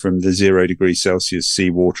you from the 0 degrees Celsius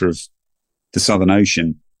seawater of the Southern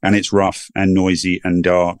Ocean. And it's rough and noisy and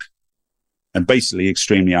dark and basically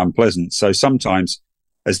extremely unpleasant. So sometimes,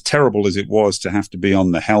 as terrible as it was to have to be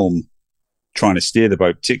on the helm trying to steer the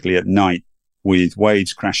boat, particularly at night, with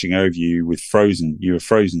waves crashing over you, you were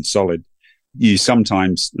frozen solid. You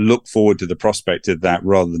sometimes look forward to the prospect of that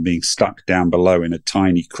rather than being stuck down below in a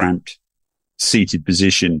tiny, cramped, seated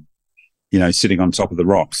position, sitting on top of the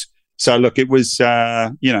rocks. So look, it was,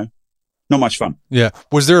 not much fun. Yeah.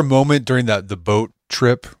 Was there a moment during the boat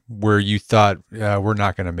trip where you thought, we're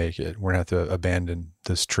not going to make it? We're going to have to abandon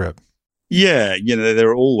this trip? Yeah. There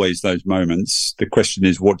are always those moments. The question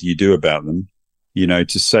is, what do you do about them?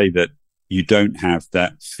 To say that you don't have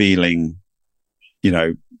that feeling,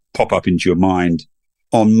 pop up into your mind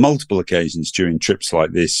on multiple occasions during trips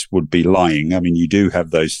like this would be lying. I mean, you do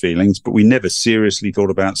have those feelings, but we never seriously thought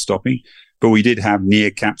about stopping. But we did have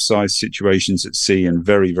near capsized situations at sea in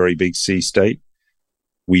very, very big sea state.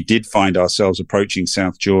 We did find ourselves approaching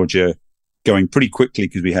South Georgia, going pretty quickly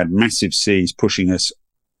because we had massive seas pushing us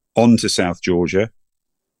onto South Georgia.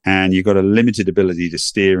 And you've got a limited ability to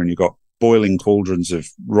steer, and you've got boiling cauldrons of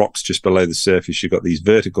rocks just below the surface. You've got these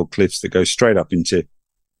vertical cliffs that go straight up into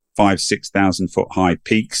 5,000-6,000 foot high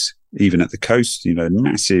peaks, even at the coast,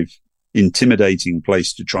 massive, intimidating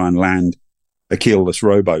place to try and land a keelless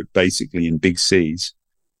rowboat, basically, in big seas.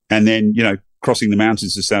 And then, crossing the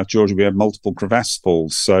mountains of South Georgia, we have multiple crevasse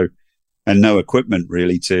falls. And no equipment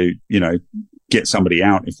really to, get somebody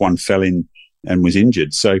out if one fell in and was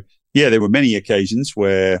injured. So yeah, there were many occasions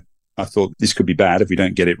where I thought this could be bad if we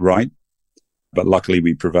don't get it right. But luckily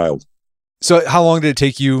we prevailed. So how long did it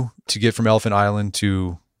take you to get from Elephant Island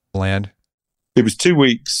to land? It was 2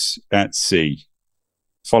 weeks at sea,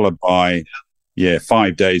 followed by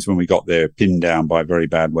 5 days when we got there, pinned down by very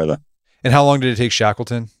bad weather. And how long did it take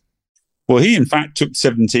Shackleton? Well, he in fact took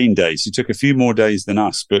 17 days. He took a few more days than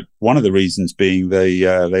us, but one of the reasons being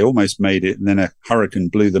they almost made it, and then a hurricane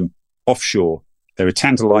blew them offshore. They were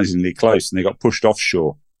tantalizingly close, and they got pushed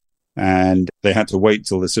offshore. And they had to wait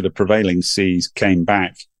till the sort of prevailing seas came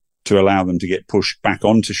back to allow them to get pushed back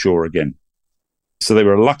onto shore again. So they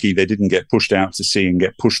were lucky they didn't get pushed out to sea and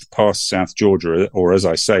get pushed past South Georgia, or as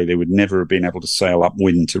I say, they would never have been able to sail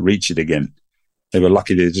upwind to reach it again. They were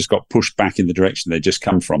lucky they just got pushed back in the direction they'd just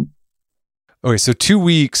come from. Okay, so 2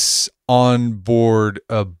 weeks on board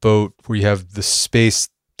a boat where you have the space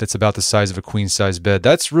that's about the size of a queen-size bed.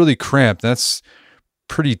 That's really cramped. That's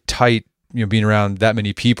pretty tight, being around that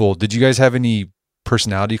many people. Did you guys have any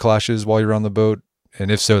personality clashes while you were on the boat?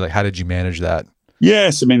 And if so, how did you manage that?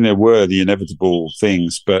 Yes, I mean, there were the inevitable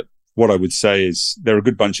things, but what I would say is they're a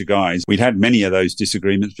good bunch of guys. We'd had many of those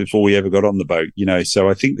disagreements before we ever got on the boat, so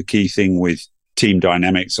I think the key thing with team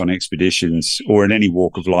dynamics on expeditions or in any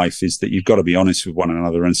walk of life is that you've got to be honest with one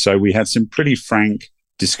another. And so we had some pretty frank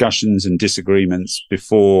discussions and disagreements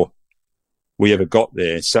before we ever got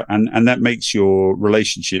there. So, and that makes your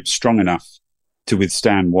relationship strong enough to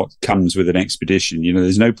withstand what comes with an expedition.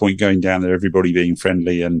 There's no point going down there, everybody being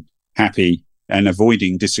friendly and happy and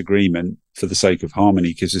avoiding disagreement for the sake of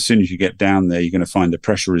harmony, because as soon as you get down there, you're going to find the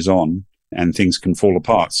pressure is on and things can fall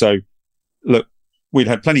apart. So look, we'd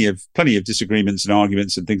had plenty of disagreements and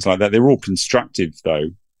arguments and things like that. They were all constructive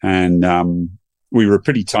though. And, we were a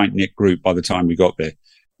pretty tight knit group by the time we got there.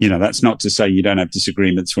 That's not to say you don't have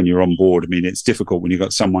disagreements when you're on board. I mean, it's difficult when you've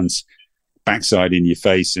got someone's backside in your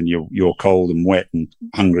face and you're cold and wet and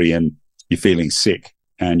hungry and you're feeling sick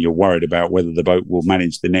and you're worried about whether the boat will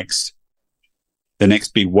manage the next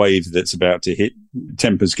big wave that's about to hit.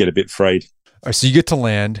 Tempers get a bit frayed. All right, so you get to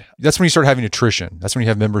land. That's when you start having attrition. That's when you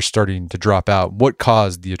have members starting to drop out. What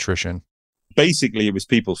caused the attrition? Basically, it was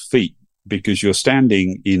people's feet, because you're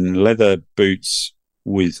standing in leather boots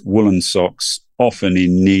with woolen socks, often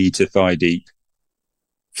in knee to thigh deep,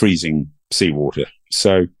 freezing seawater.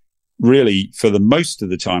 So really, for the most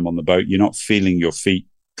of the time on the boat, you're not feeling your feet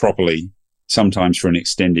properly, sometimes for an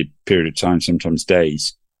extended period of time, sometimes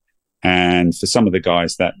days. And for some of the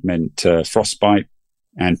guys, that meant frostbite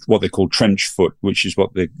and what they call trench foot, which is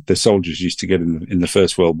what the soldiers used to get in the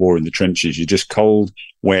First World War in the trenches. You're just cold,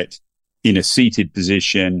 wet, in a seated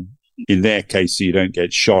position. In their case, so you don't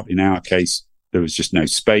get shot. In our case, there was just no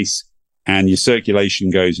space, and your circulation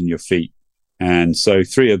goes in your feet. And so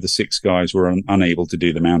 3 of the 6 guys were unable to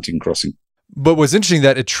do the mountain crossing. But what's interesting,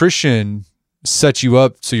 that attrition set you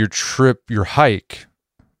up so your hike,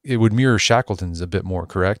 it would mirror Shackleton's a bit more,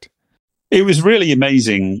 correct? It was really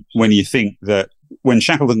amazing when you think that when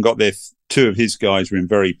Shackleton got there, 2 of his guys were in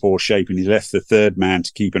very poor shape, and he left the 3rd man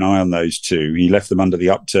to keep an eye on those 2. He left them under the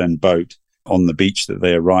upturned boat on the beach that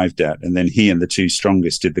they arrived at. And then he and the 2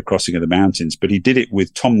 strongest did the crossing of the mountains. But he did it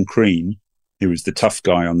with Tom Crean, who was the tough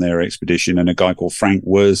guy on their expedition, and a guy called Frank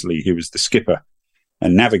Worsley, who was the skipper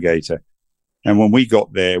and navigator. And when we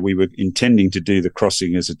got there, we were intending to do the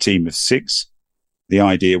crossing as a team of 6. The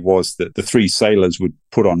idea was that the 3 sailors would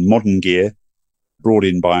put on modern gear, brought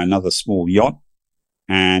in by another small yacht.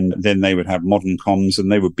 And then they would have modern comms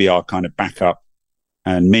and they would be our kind of backup.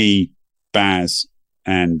 And me, Baz,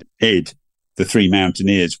 and Ed, the three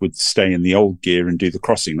mountaineers, would stay in the old gear and do the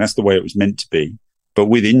crossing. That's the way it was meant to be. But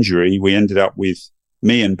with injury, we ended up with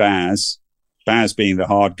me and Baz being the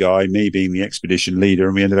hard guy, me being the expedition leader,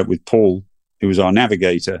 and we ended up with Paul, who was our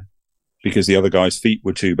navigator, because the other guy's feet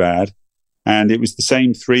were too bad. And it was the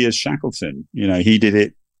same three as Shackleton. You know, he did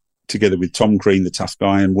it together with Tom Crean, the tough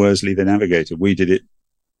guy, and Worsley, the navigator. We did it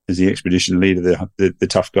as the expedition leader, the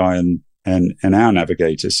tough guy, and our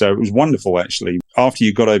navigator. So it was wonderful, actually. After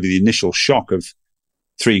you got over the initial shock of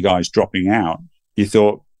three guys dropping out, you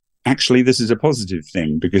thought, actually, this is a positive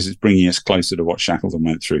thing because it's bringing us closer to what Shackleton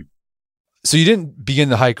went through. So you didn't begin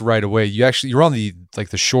the hike right away. You're on the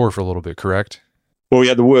shore for a little bit, correct? Well, we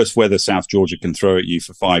had the worst weather South Georgia can throw at you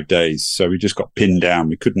for 5 days. So we just got pinned down.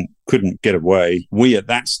 We couldn't get away. We at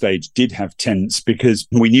that stage did have tents because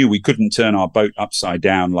we knew we couldn't turn our boat upside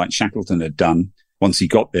down like Shackleton had done once he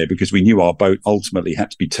got there, because we knew our boat ultimately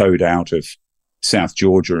had to be towed out of South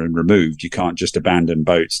Georgia and removed. You can't just abandon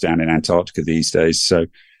boats down in Antarctica these days. So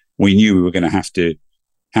we knew we were going to have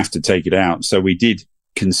to take it out. So we did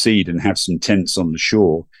concede and have some tents on the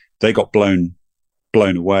shore. They got blown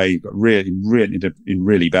away, got really in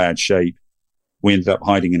really bad shape. We ended up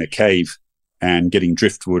hiding in a cave and getting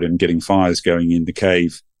driftwood and getting fires going in the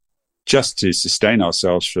cave just to sustain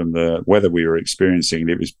ourselves from the weather we were experiencing.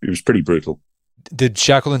 It was pretty brutal. Did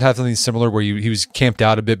Shackleton have something similar where he was camped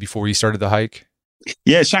out a bit before he started the hike?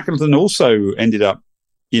 Yeah, Shackleton also ended up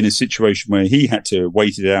in a situation where he had to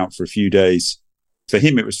wait it out for a few days. For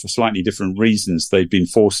him, it was for slightly different reasons. They'd been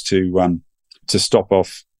forced to stop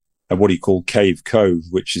off at what he called Cave Cove,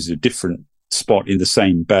 which is a different spot in the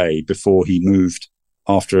same bay before he moved.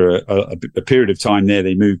 After a period of time there,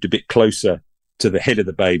 they moved a bit closer to the head of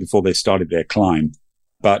the bay before they started their climb.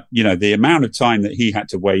 But, you know, the amount of time that he had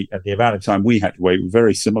to wait and the amount of time we had to wait were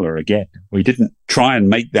very similar again. We didn't try and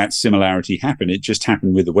make that similarity happen. It just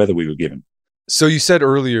happened with the weather we were given. So you said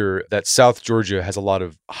earlier that South Georgia has a lot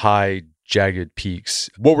of high, jagged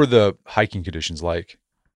peaks. What were the hiking conditions like?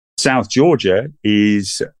 South Georgia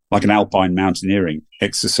is like an alpine mountaineering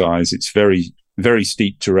exercise. It's very, very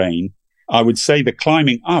steep terrain. I would say the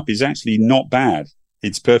climbing up is actually not bad.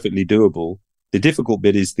 It's perfectly doable. The difficult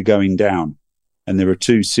bit is the going down. And there are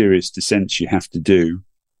 2 serious descents you have to do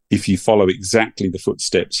if you follow exactly the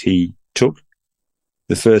footsteps he took.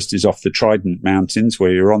 The first is off the Trident Mountains,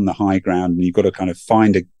 where you're on the high ground and you've got to kind of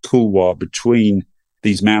find a couloir between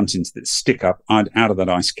these mountains that stick up out of that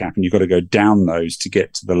ice cap, and you've got to go down those to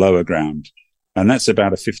get to the lower ground. And that's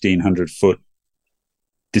about a 1,500-foot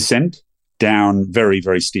descent down very,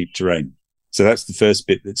 very steep terrain. So that's the first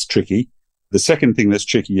bit that's tricky. The second thing that's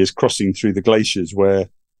tricky is crossing through the glaciers, where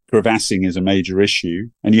crevassing is a major issue.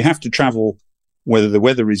 And you have to travel, whether the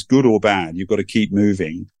weather is good or bad, you've got to keep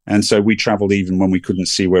moving. And so we traveled even when we couldn't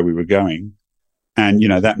see where we were going. And, you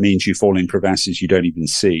know, that means you fall in crevasses you don't even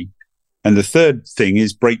see. And the third thing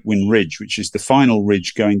is Breakwind Ridge, which is the final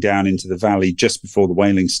ridge going down into the valley just before the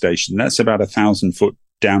whaling station. That's about 1,000-foot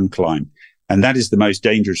down climb. And that is the most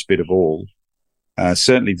dangerous bit of all,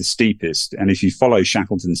 certainly the steepest. And if you follow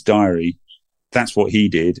Shackleton's diary, that's what he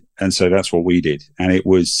did. And so that's what we did. And it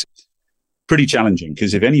was pretty challenging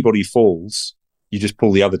because if anybody falls, you just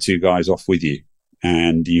pull the other 2 guys off with you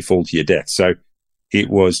and you fall to your death. So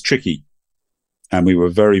it was tricky. And we were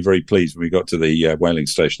very, very pleased when we got to the whaling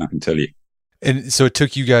station, I can tell you. And so it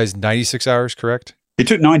took you guys 96 hours, correct? It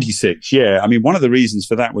took 96, yeah. I mean, one of the reasons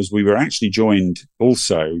for that was we were actually joined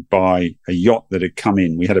also by a yacht that had come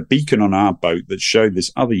in. We had a beacon on our boat that showed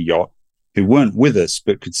this other yacht who weren't with us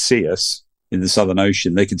but could see us in the Southern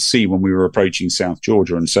Ocean. They could see when we were approaching South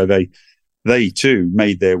Georgia. And so they too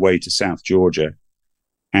made their way to South Georgia.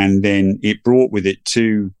 And then it brought with it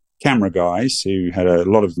 2 camera guys who had a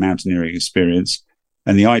lot of mountaineering experience.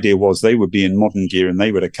 And the idea was they would be in modern gear and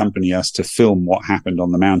they would accompany us to film what happened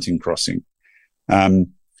on the mountain crossing.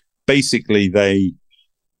 Basically, they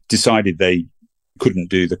decided they couldn't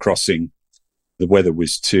do the crossing. The weather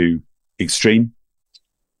was too extreme.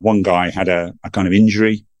 One guy had a kind of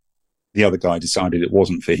injury. The other guy decided it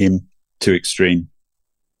wasn't for him, too extreme.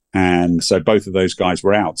 And so both of those guys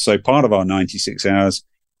were out. So part of our 96 hours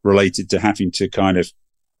related to having to kind of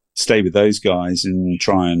stay with those guys and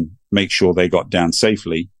try and make sure they got down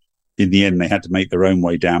safely. In the end, they had to make their own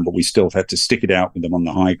way down, but we still had to stick it out with them on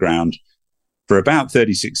the high ground for about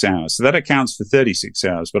 36 hours. So that accounts for 36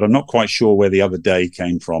 hours, but I'm not quite sure where the other day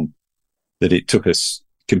came from that it took us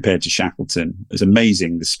compared to Shackleton. It was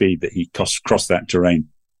amazing the speed that he crossed that terrain.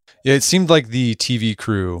 Yeah, it seemed like the TV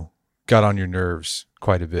crew got on your nerves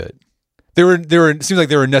quite a bit. They were. It seems like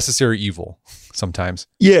they were a necessary evil sometimes.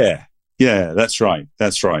 Yeah, that's right.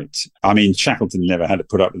 I mean, Shackleton never had to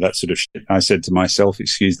put up with that sort of shit. I said to myself,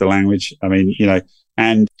 excuse the language. I mean,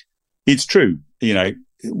 and it's true.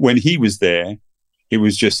 When he was there, it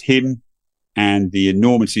was just him and the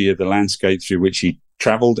enormity of the landscape through which he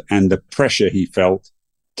traveled and the pressure he felt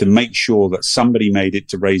to make sure that somebody made it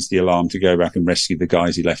to raise the alarm to go back and rescue the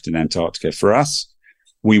guys he left in Antarctica. For us,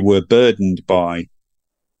 we were burdened by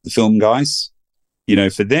the film guys.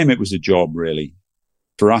 For them, it was a job, really.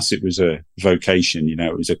 For us, it was a vocation,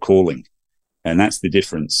 it was a calling. And that's the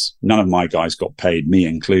difference. None of my guys got paid, me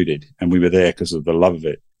included. And we were there because of the love of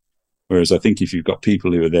it. Whereas I think if you've got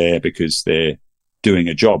people who are there because they're doing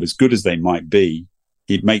a job, as good as they might be,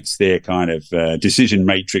 it makes their kind of decision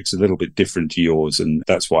matrix a little bit different to yours. And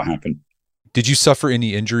that's what happened. Did you suffer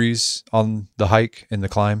any injuries on the hike and the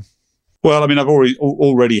climb? Well, I mean, I've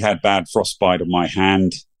already had bad frostbite on my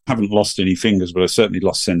hand. Haven't lost any fingers, but I certainly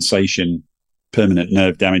lost sensation, permanent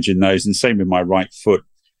nerve damage in those, and same with my right foot.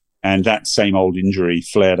 And that same old injury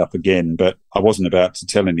flared up again, but I wasn't about to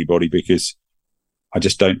tell anybody because I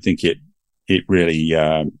just don't think it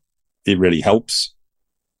really helps.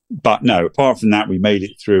 But no, apart from that, we made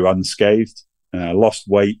it through unscathed, lost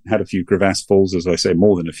weight, had a few crevasse falls, as I say,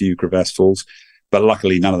 more than a few crevasse falls, but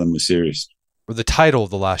luckily none of them were serious. The title of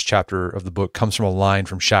the last chapter of the book comes from a line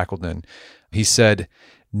from Shackleton. He said,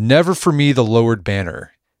 "Never for me the lowered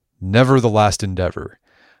banner, never the last endeavor."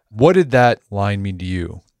 What did that line mean to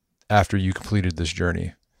you after you completed this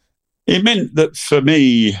journey? It meant that for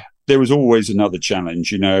me, there was always another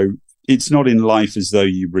challenge. It's not in life as though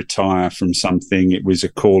you retire from something. It was a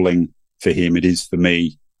calling for him. It is for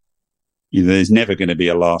me. There's never going to be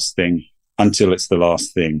a last thing until it's the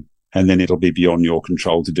last thing. And then it'll be beyond your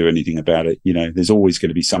control to do anything about it. There's always going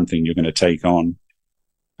to be something you're going to take on.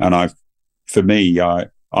 And I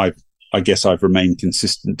guess I've remained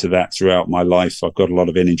consistent to that throughout my life. I've got a lot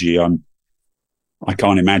of energy. I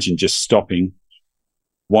can't imagine just stopping.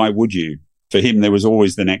 Why would you? For him, there was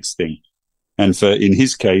always the next thing. And in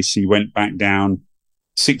his case, he went back down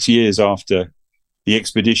 6 years after the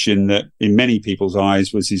expedition that in many people's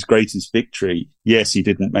eyes was his greatest victory. Yes, he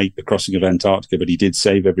didn't make the crossing of Antarctica, but he did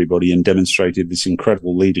save everybody and demonstrated this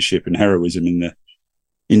incredible leadership and heroism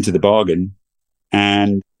into the bargain.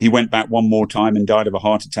 And he went back one more time and died of a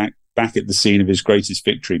heart attack back at the scene of his greatest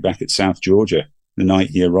victory back at South Georgia the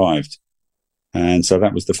night he arrived. And so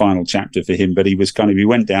that was the final chapter for him, but he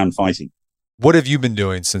went down fighting. What have you been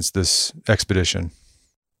doing since this expedition?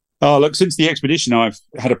 Oh, look, since the expedition, I've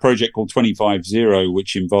had a project called 25-0,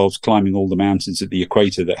 which involves climbing all the mountains at the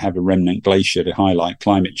equator that have a remnant glacier to highlight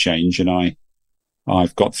climate change. And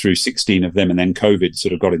I've got through 16 of them, and then COVID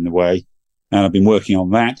sort of got in the way. And I've been working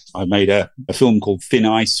on that. I made a film called Thin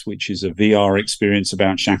Ice, which is a VR experience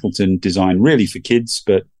about Shackleton, designed really for kids,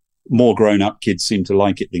 but more grown-up kids seem to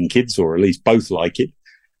like it than kids, or at least both like it.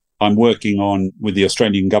 I'm working with the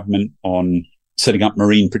Australian government on setting up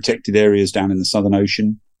marine protected areas down in the Southern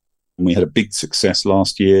Ocean. And we had a big success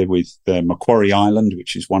last year with Macquarie Island,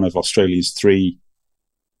 which is one of Australia's 3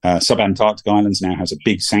 sub-Antarctic islands, now has a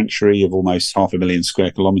big sanctuary of almost 500,000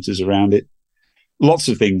 square kilometres around it. Lots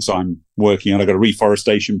of things I'm working on. I've got a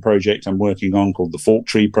reforestation project I'm working on called the Fork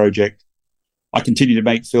Tree Project. I continue to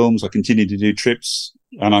make films. I continue to do trips,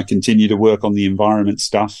 and I continue to work on the environment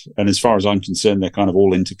stuff. And as far as I'm concerned, they're kind of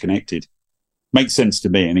all interconnected. Makes sense to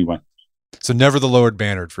me anyway. So never the lowered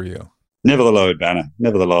banner for you. Never the lowered banner,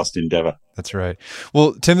 never the last endeavor. That's right.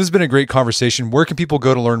 Well, Tim, this has been a great conversation. Where can people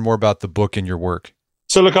go to learn more about the book and your work?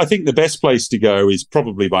 So look, I think the best place to go is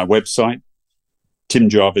probably my website,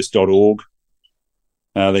 timjarvis.org.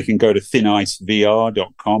 They can go to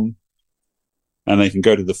thinicevr.com, and they can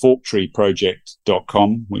go to the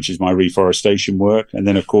forktreeproject.com, which is my reforestation work. And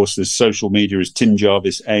then, of course, the social media is Tim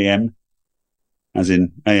Jarvis AM, as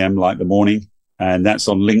in AM like the morning. And that's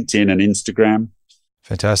on LinkedIn and Instagram.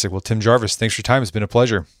 Fantastic. Well, Tim Jarvis, thanks for your time. It's been a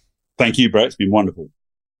pleasure. Thank you, Brett. It's been wonderful.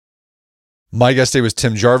 My guest today was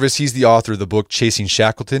Tim Jarvis. He's the author of the book Chasing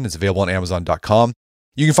Shackleton. It's available on Amazon.com.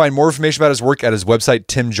 You can find more information about his work at his website,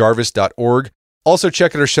 timjarvis.org. Also,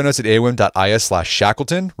 check out our show notes at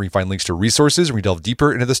aom.is/Shackleton, where you find links to resources and we delve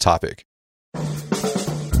deeper into this topic.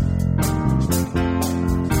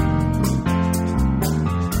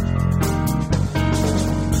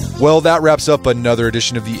 Well, that wraps up another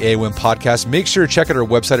edition of the AOM podcast. Make sure to check out our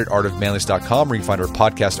website at artofmanliness.com, where you can find our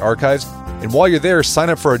podcast archives. And while you're there,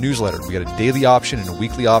 sign up for our newsletter. We got a daily option and a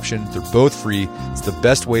weekly option. They're both free. It's the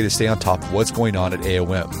best way to stay on top of what's going on at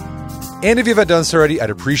AOM. And if you haven't done so already,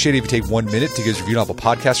 I'd appreciate it if you take 1 minute to give us a review on Apple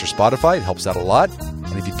Podcasts or Spotify. It helps out a lot.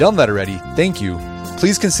 And if you've done that already, thank you.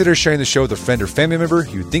 please consider sharing the show with a friend or family member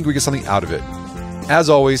who you think would get something out of it. As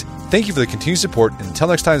always, thank you for the continued support, and until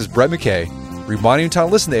next time, this is Brett McKay, reminding you to not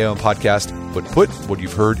listen to the AOM podcast, but put what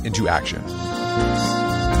you've heard into action.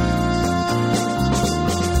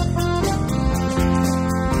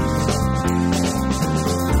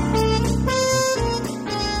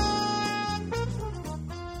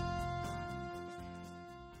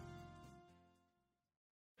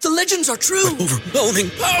 The legends are true. Overwhelming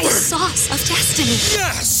power! The sauce of destiny.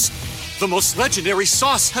 Yes! The most legendary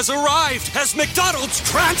sauce has arrived as McDonald's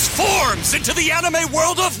transforms into the anime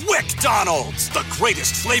world of WickDonald's. The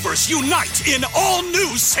greatest flavors unite in all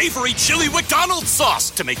new savory chili McDonald's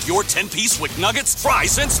sauce to make your 10-piece Wick Nuggets,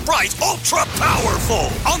 fries, and Sprite ultra-powerful.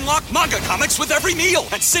 Unlock manga comics with every meal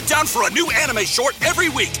and sit down for a new anime short every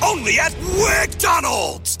week only at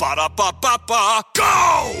WickDonald's. Ba-da-ba-ba-ba,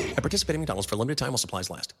 go! At participating McDonald's for a limited time while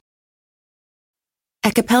supplies last.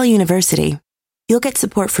 At Capella University, you'll get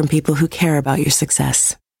support from people who care about your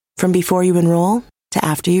success. From before you enroll to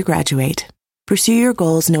after you graduate, pursue your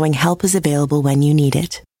goals knowing help is available when you need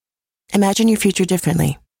it. Imagine your future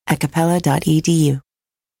differently at capella.edu.